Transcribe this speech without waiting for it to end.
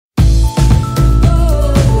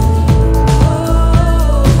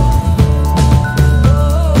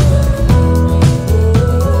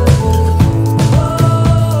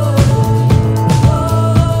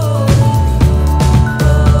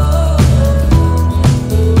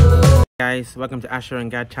guys, welcome to Asher and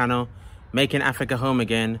Gad channel, making Africa home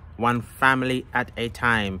again, one family at a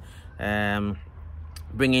time.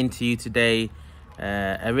 Bringing to you today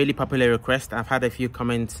a really popular request. I've had a few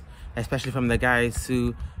comments, especially from the guys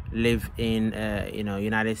who live in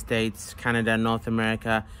United States, Canada, North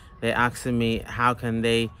America. They're asking me how can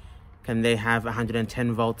they have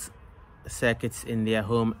 110 volts circuits in their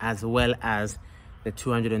home as well as the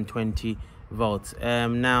 220 volts.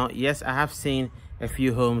 Now, yes, I have seen a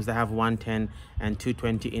few homes that have 110 and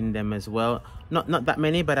 220 in them as well. Not that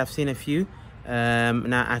many, but I've seen a few.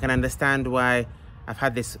 Now I can understand why I've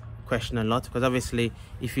had this question a lot, because obviously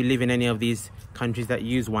if you live in any of these countries that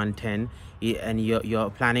use 110 and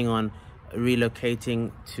you're planning on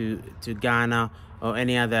relocating to Ghana or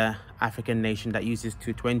any other African nation that uses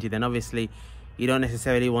 220, then obviously you don't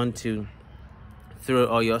necessarily want to throw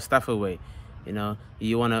all your stuff away. You know,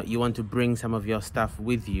 you want to bring some of your stuff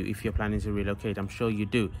with you if you're planning to relocate. I'm sure you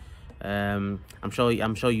do. I'm sure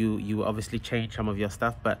you obviously change some of your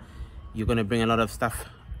stuff, but you're going to bring a lot of stuff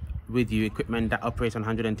with you, equipment that operates on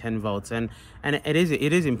 110 volts, and it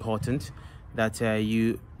is important that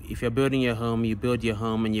if you're building your home, you build your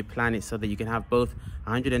home and you plan it so that you can have both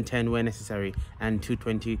 110 where necessary and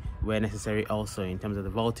 220 where necessary also in terms of the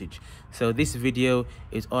voltage. So this video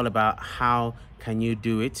is all about how can you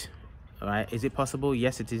do it. All right, is it possible?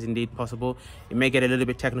 Yes, it is indeed possible. It may get a little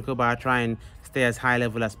bit technical, but I try and stay as high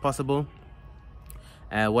level as possible.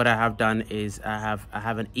 What I have done is I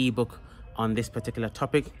have an ebook on this particular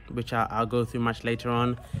topic, which I'll go through much later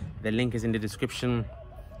on. The link is in the description,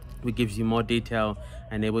 which gives you more detail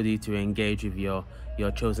and enables you to engage with your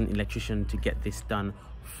chosen electrician to get this done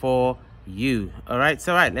for you. All right,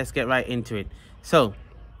 so let's get right into it. So,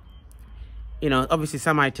 you know, obviously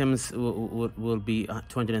some items will be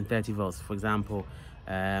 230 volts, for example,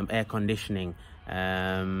 air conditioning,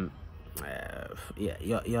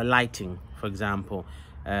 your lighting, for example.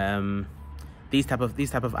 These type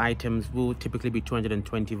of items will typically be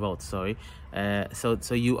 220 volts. Sorry, so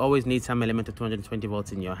you always need some element of 220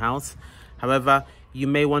 volts in your house. However, you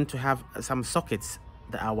may want to have some sockets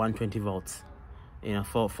that are 120 volts. You know,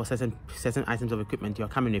 for certain items of equipment you're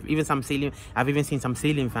coming with. Even some ceiling, I've even seen some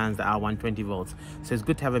ceiling fans that are 120 volts. So it's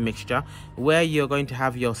good to have a mixture. Where you're going to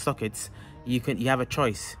have your sockets, you have a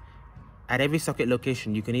choice. At every socket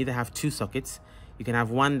location, you can either have two sockets. You can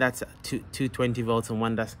have one that's 220 volts and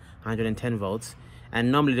one that's 110 volts.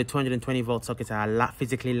 And normally the 220 volt sockets are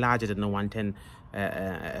physically larger than the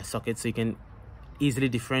 110 sockets, so you can easily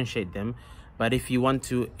differentiate them. But if you want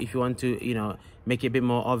to, you know, make it a bit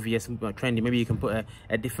more obvious, more trendy, maybe you can put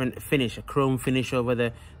a different finish, a chrome finish over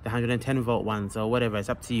the 110 volt ones or whatever. It's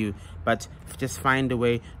up to you. But just find a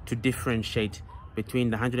way to differentiate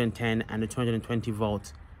between the 110 and the 220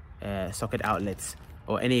 volt socket outlets,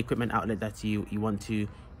 or any equipment outlet that you want to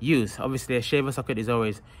use. Obviously, a shaver socket is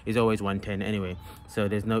always 110 anyway, so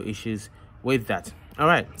there's no issues with that. All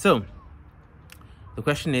right, so the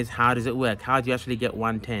question is, how does it work? How do you actually get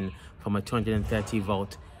 110 from a 230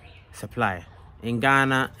 volt supply? In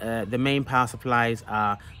Ghana, the main power supplies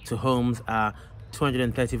to homes are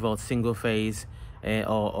 230 volts single phase,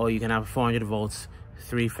 or you can have 400 volts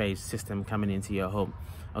 3-phase system coming into your home.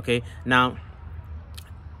 Okay, now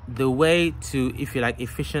the way to, if you like,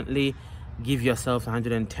 efficiently give yourself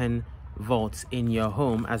 110 volts in your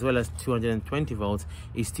home as well as 220 volts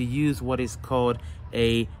is to use what is called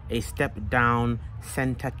a step down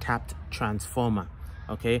center tapped transformer.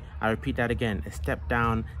 Okay, I repeat that again, a step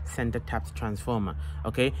down center tapped transformer.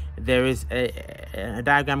 Okay, there is a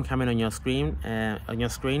diagram coming on your screen.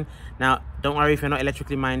 Now, don't worry if you're not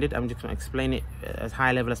electrically minded. I'm just going to explain it as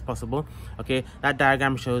high level as possible. Okay, that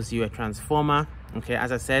diagram shows you a transformer. Okay,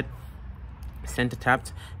 as I said, center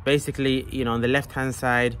tapped. Basically, you know, on the left hand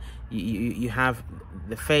side you have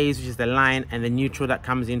the phase, which is the line, and the neutral that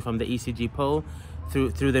comes in from the ECG pole through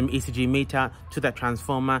the ECG meter to that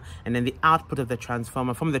transformer, and then the output of the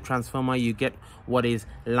transformer. From the transformer you get what is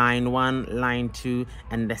line 1, line 2,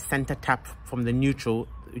 and the center tap from the neutral,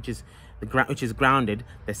 which is grounded.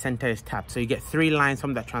 The center is tapped, so you get 3 lines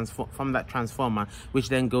from that transformer, which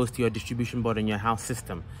then goes to your distribution board in your house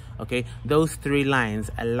system. Okay, those 3 lines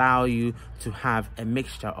allow you to have a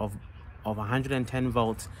mixture of 110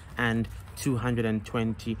 volts and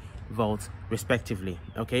 220 volts respectively.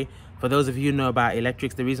 Okay, for those of you who know about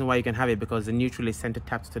electrics, the reason why you can have it, because the neutral is center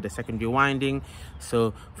tapped to the secondary winding.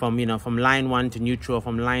 So from line 1 to neutral,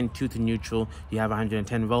 from line 2 to neutral, you have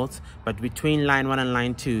 110 volts, but between line 1 and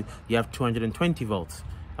line 2 you have 220 volts.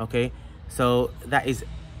 Okay, so that is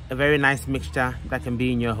a very nice mixture that can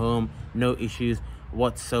be in your home, no issues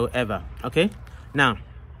whatsoever. Okay, now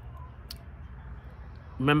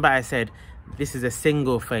remember I said this is a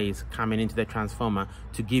single phase coming into the transformer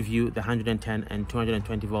to give you the 110 and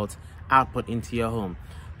 220 volts output into your home.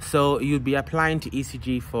 So you'd be applying to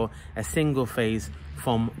ECG for a single phase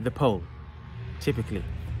from the pole, typically.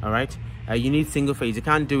 All right, you need single phase. You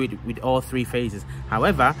can't do it with all 3 phases.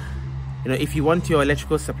 However, you know, if you want your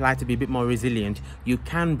electrical supply to be a bit more resilient, you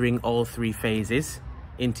can bring all 3 phases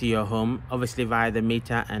into your home, obviously via the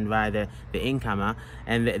meter and via the incomer.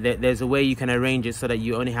 And there's a way you can arrange it so that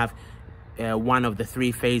you only have one of the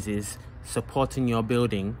 3 phases supporting your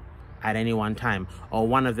building at any one time, or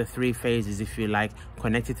one of the 3 phases, if you like,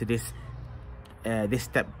 connected to this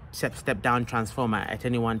step down transformer at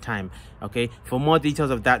any one time. Okay, for more details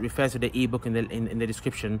of that, refer to the ebook in the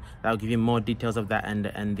description. That will give you more details of that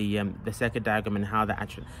and the circuit diagram and how that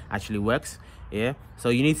actually works. Yeah, so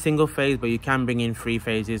you need single phase, but you can bring in 3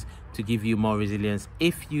 phases to give you more resilience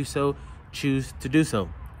if you so choose to do so.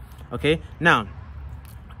 Okay, now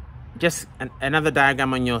just another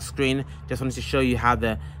diagram on your screen. Just wanted to show you how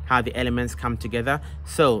the elements come together.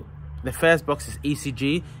 So the first box is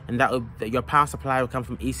ECG, and your power supply will come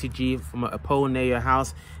from ECG from a pole near your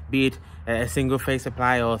house, be it a single phase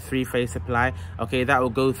supply or 3-phase supply. Okay, that will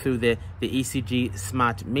go through the ECG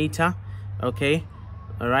smart meter. Okay,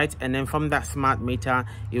 all right, and then from that smart meter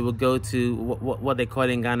it will go to what they call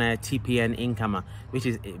in Ghana TPN incomer, which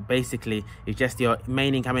is basically it's just your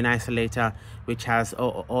main incoming isolator, which has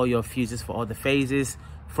all your fuses for all the phases.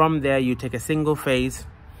 From there you take a single phase.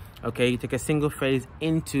 Okay, you take a single phase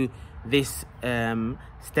into this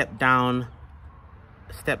step down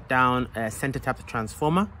center tapped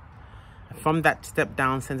transformer. From that step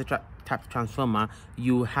down center tapped transformer,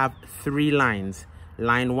 you have 3 lines: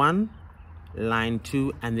 line 1, line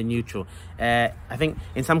 2, and the neutral. I think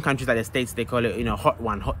in some countries like the States they call it, you know, hot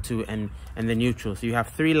 1, hot 2, and the neutral. So you have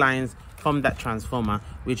 3 lines from that transformer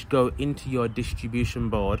which go into your distribution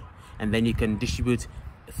board, and then you can distribute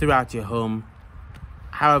throughout your home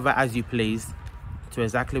however as you please to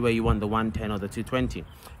exactly where you want the 110 or the 220.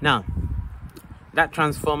 Now that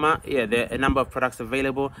transformer, yeah, there are a number of products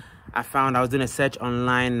available. I was doing a search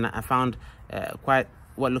online, I found what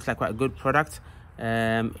looks like quite a good product.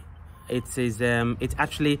 It's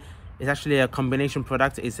actually a combination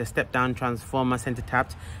product. It's a step down transformer center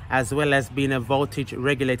tapped, as well as being a voltage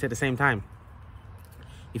regulator at the same time.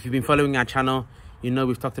 If you've been following our channel, you know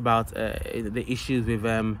we've talked about the issues with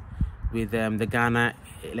the Ghana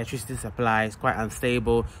electricity supply. Is quite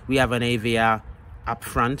unstable. We have an AVR up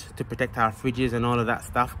front to protect our fridges and all of that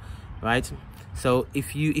stuff, right? So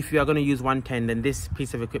if you are going to use 110, then this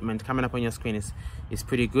piece of equipment coming up on your screen is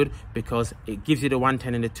pretty good, because it gives you the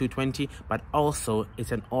 110 and the 220, but also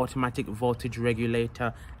it's an automatic voltage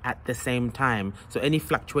regulator at the same time. So any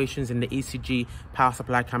fluctuations in the ECG power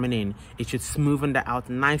supply coming in, it should smoothen that out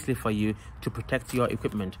nicely for you to protect your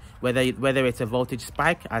equipment, whether it's a voltage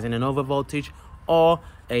spike, as in an over voltage, or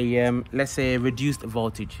a let's say a reduced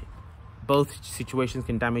voltage. Both situations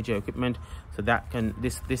can damage your equipment, so that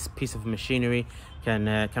this piece of machinery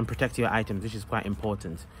can protect your items, which is quite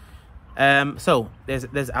important. So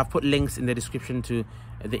I've put links in the description to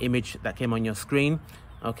the image that came on your screen.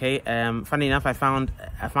 Okay, funny enough, I found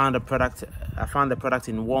a product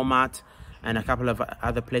in Walmart and a couple of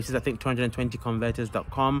other places. I think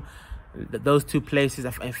 220converters.com. Those 2 places,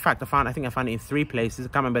 in fact, I think I found it in 3 places. I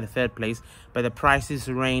can't remember the 3rd place, but the prices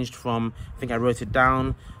ranged from, I think I wrote it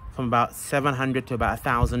down, from about $700 to about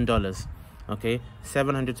 $1,000. Okay,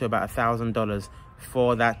 $700 to about $1,000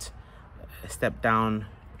 for that step down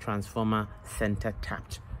transformer center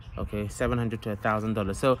tapped. Okay, $700 to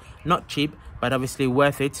 $1,000. So not cheap, but obviously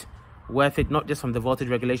worth it. Not just from the voltage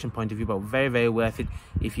regulation point of view, but very, very worth it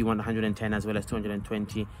if you want 110 as well as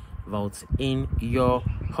 220 volts in your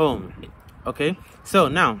home. Okay, so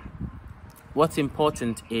now what's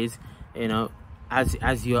important is, you know, as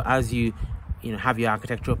you have your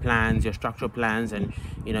architectural plans, your structural plans, and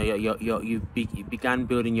you began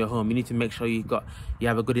building your home, you need to make sure you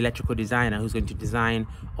have a good electrical designer who's going to design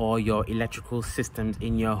all your electrical systems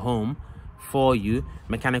in your home for you,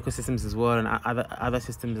 mechanical systems as well, and other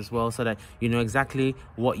systems as well, so that you know exactly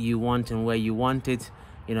what you want and where you want it.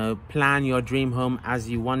 You know, plan your dream home as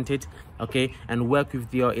you want it. Okay, and work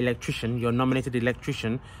with your electrician, your nominated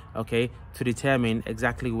electrician, okay, to determine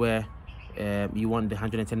exactly where you want the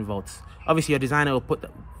 110 volts. Obviously your designer will put the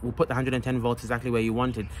 110 volts exactly where you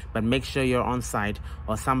want it, but make sure you're on site,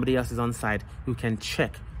 or somebody else is on site who can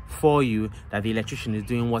check for you that the electrician is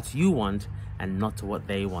doing what you want and not what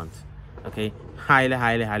they want. Okay, highly,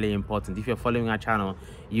 highly, highly important. If you're following our channel,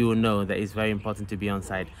 you will know that it's very important to be on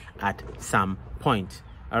site at some point.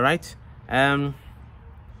 All right,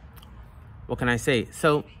 what can I say?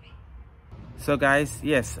 So So guys,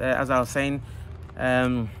 yes, as I was saying,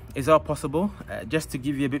 it's all possible. Just to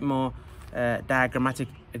give you a bit more diagrammatic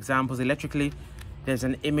examples electrically, there's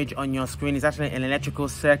an image on your screen. It's actually an electrical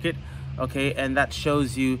circuit, okay, and that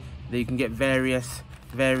shows you that you can get various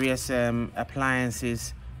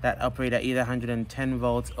appliances that operate at either 110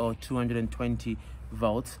 volts or 220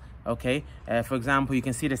 volts, okay. For example, you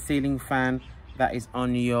can see the ceiling fan that is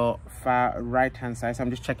on your far right hand side. So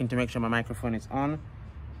I'm just checking to make sure my microphone is on,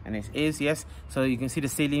 and it is, yes. So you can see the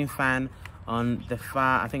ceiling fan on the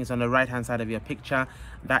far, I think it's on the right hand side of your picture,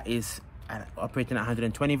 that is operating at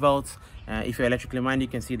 120 volts. If you're electrically minded,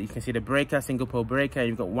 you can see the breaker, single pole breaker.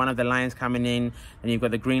 You've got one of the lines coming in, and you've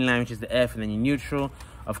got the green line, which is the earth, and then your neutral.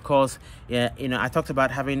 Of course, yeah, you know, I talked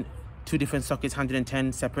about having two different sockets,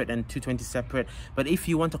 110 separate and 220 separate. But if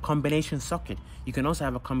you want a combination socket, you can also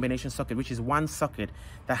have a combination socket, which is one socket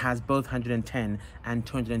that has both 110 and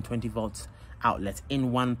 220 volts outlets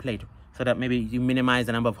in one plate, so that maybe you minimize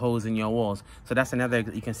the number of holes in your walls. So that's another,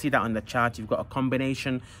 you can see that on the chart. You've got a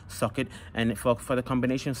combination socket, and for the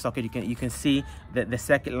combination socket, you can see that the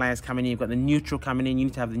circuit lines coming in. You've got the neutral coming in. You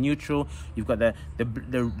need to have the neutral. You've got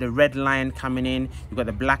the red line coming in. You've got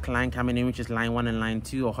the black line coming in, which is line 1 and line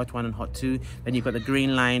 2, or hot 1 and hot 2. Then you've got the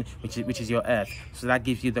green line, which is your earth. So that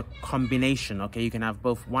gives you the combination. Okay, you can have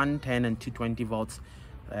both 110 and 220 volts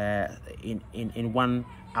in one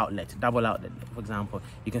outlet, double outlet. For example,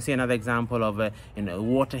 you can see another example of a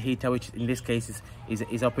water heater, which in this case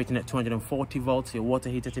is operating at 240 volts. Your water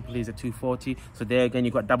heater typically is at 240. So there again,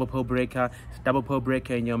 you've got double pole breaker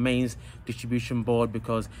in your mains distribution board,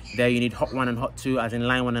 because there you need hot 1 and hot 2, as in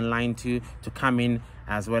line 1 and line 2, to come in,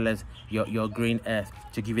 as well as your green earth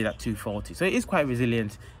to give you that 240. So it is quite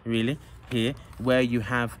resilient, really, here, where you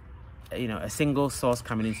have a single source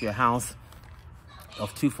coming into your house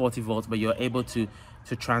of 240 volts, but you're able to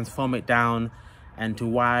transform it down and to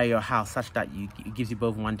wire your house such that it gives you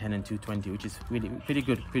both 110 and 220, which is really pretty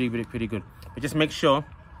good. But just make sure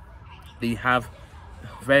that you have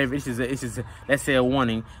this is let's say a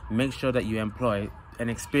warning. Make sure that you employ an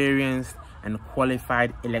experienced and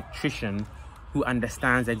qualified electrician who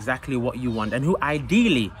understands exactly what you want, and who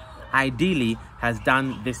ideally has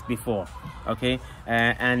done this before, okay.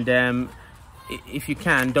 If you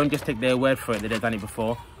can, don't just take their word for it that they've done it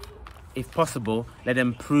before. If possible, let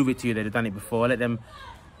them prove it to you that they've done it before. Let them,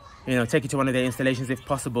 take you to one of their installations if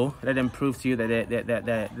possible. Let them prove to you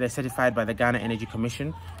that they're certified by the Ghana Energy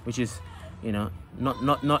Commission, which is,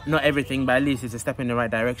 not everything, but at least it's a step in the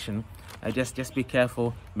right direction. Just be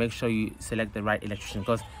careful. Make sure you select the right electrician,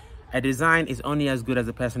 because a design is only as good as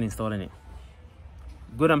the person installing it.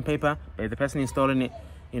 Good on paper, but if the person installing it,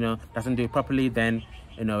 doesn't do it properly, then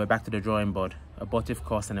we're back to the drawing board. Abortive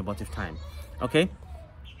cost and abortive time. Okay.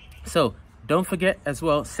 So don't forget as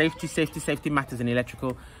well, safety matters in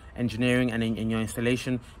electrical engineering and in your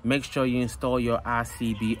installation. Make sure you install your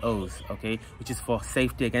RCBOs, okay, which is for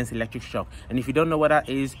safety against electric shock. And if you don't know what that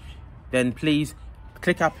is, then please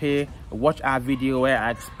click up here, watch our video where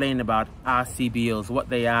I explain about RCBOs, what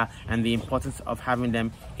they are, and the importance of having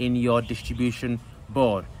them in your distribution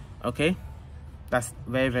board. Okay, that's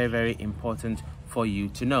very important for you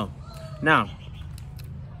to know. Now,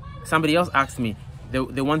 somebody else asked me,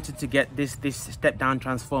 they wanted to get this step down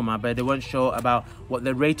transformer, but they weren't sure about what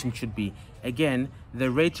the rating should be. Again, the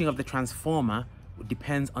rating of the transformer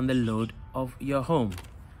depends on the load of your home.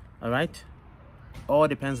 All right, all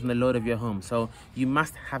depends on the load of your home. So you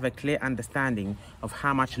must have a clear understanding of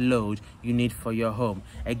how much load you need for your home.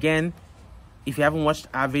 Again, if you haven't watched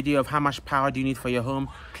our video of how much power do you need for your home,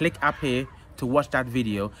 click up here to watch that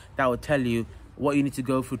video. That will tell you what you need to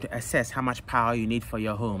go through to assess how much power you need for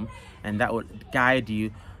your home, and that will guide you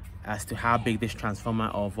as to how big this transformer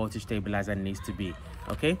or voltage stabilizer needs to be.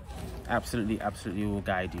 Okay, absolutely will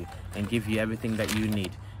guide you and give you everything that you need.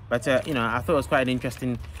 But I thought it was quite an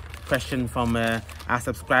interesting question from our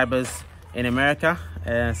subscribers in America,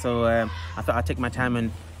 so I thought I'd take my time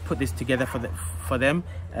and put this together for them.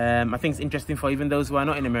 I think it's interesting for even those who are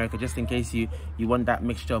not in America, just in case you want that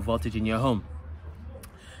mixture of voltage in your home.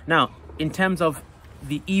 Now, in terms of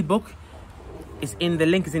the ebook, the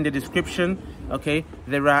link is in the description. Okay,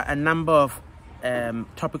 there are a number of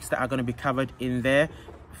topics that are going to be covered in there.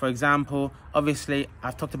 For example, obviously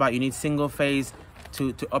I've talked about you need single phase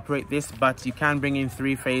to operate this, but you can bring in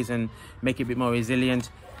 3-phase and make it a bit more resilient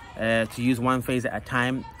to use 1 phase at a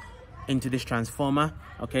time into this transformer.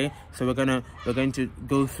 Okay, so we're going to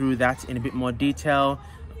go through that in a bit more detail.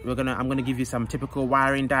 I'm going to give you some typical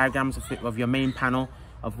wiring diagrams of your main panel,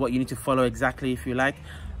 of what you need to follow exactly, if you like.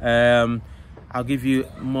 I'll give you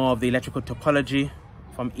more of the electrical topology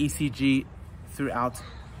from ECG throughout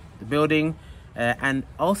the building, and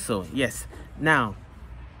also, yes, Now,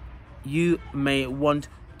 you may want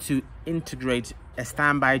to integrate a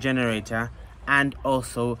standby generator and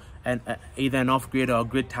also either an off-grid or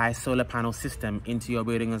grid-tie solar panel system into your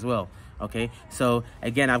building as well. Okay, so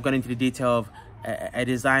again, I've gone into the detail of a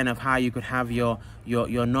design of how you could have your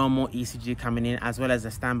normal ECG coming in, as well as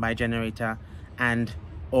a standby generator and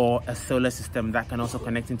or a solar system that can also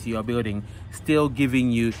connect into your building, still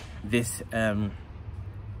giving you this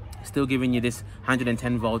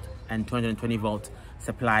 110 volt and 220 volt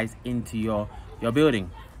supplies into your building.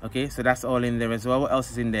 Okay, so that's all in there as well. What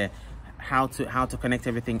else is in there? How to connect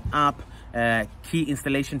everything up, key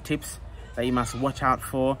installation tips that you must watch out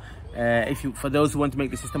for. For those who want to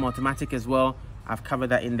make the system automatic as well, I've covered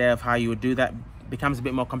that in there of how you would do that. Becomes a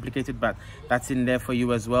bit more complicated, but that's in there for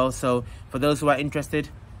you as well. So for those who are interested,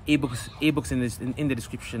 ebooks in the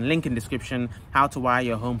description, link in description, how to wire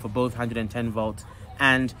your home for both 110 volt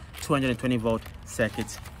and 220 volt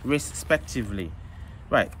circuits respectively.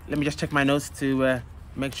 Right, let me just check my notes to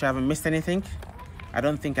make sure I haven't missed anything. I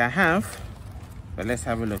don't think I have, but let's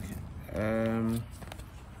have a look.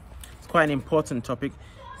 It's quite an important topic,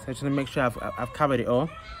 so I just want to make sure I've covered it all.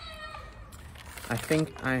 I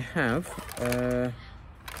think I have.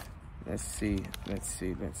 Let's see.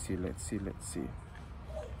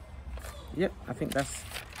 Yep, I think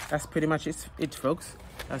that's pretty much it, folks.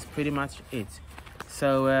 That's pretty much it.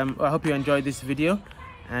 So I hope you enjoyed this video,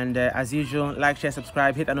 and as usual, like, share,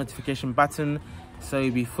 subscribe, hit that notification button so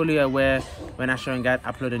you'll be fully aware when Asher and Gad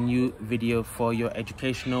upload a new video for your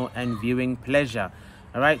educational and viewing pleasure.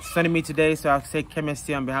 All right, sending me today, so I'll say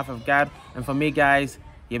chemistry on behalf of Gad, and for me, guys,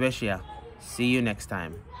 Yebeshia. See you next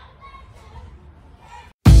time.